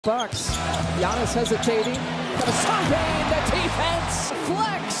Bucks. Giannis hesitating. Got a survey. The defense.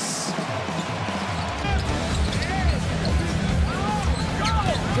 Flex.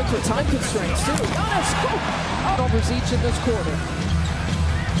 Good for time constraints too. Giannis overs each in this quarter.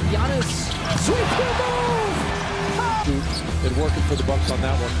 Giannis sweep move. Been working for the Bucks on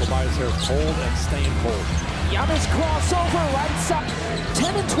that one. Tobias Harris cold and staying cold. Giannis crossover right side.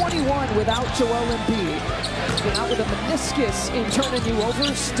 10 and 21 without Joel Embiid. Been out with a meniscus in turning you over.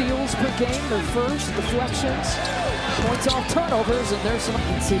 Steals per game, their first. Deflections. Points off turnovers, and there's some. You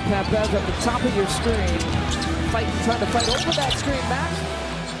can see Pat Bev at the top of your screen. Trying to fight over that screen back.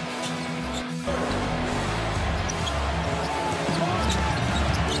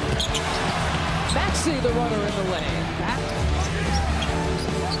 Maxey, the runner in the lane.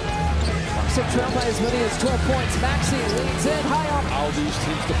 Bucks have trailed by as many as 12 points. Maxey leads in high up. All these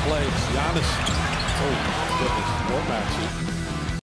teams to play. Giannis. Oh, goodness. More Maxey.